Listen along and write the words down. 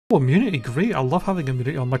Oh, immunity, great. I love having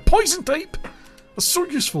immunity on my poison type. That's so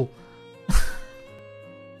useful.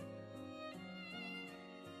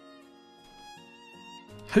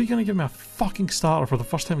 How are you going to give me a fucking starter for the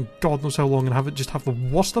first time in God knows how long and have it just have the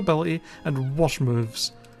worst ability and worst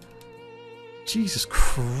moves? Jesus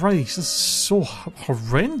Christ, this is so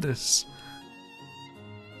horrendous.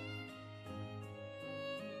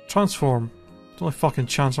 Transform. It's the only fucking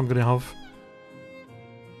chance I'm going to have.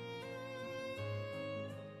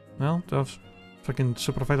 Well, do I have fucking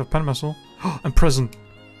super effective pin missile? And prison.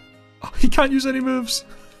 Oh, he can't use any moves.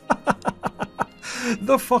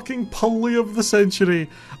 The fucking pulley of the century.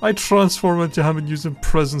 I transform into him and use him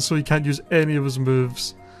prison so he can't use any of his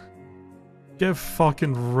moves. Get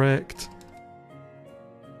fucking wrecked.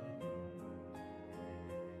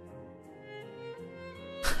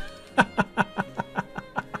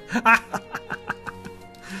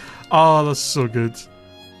 Oh, that's so good.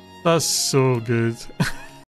 That's so good.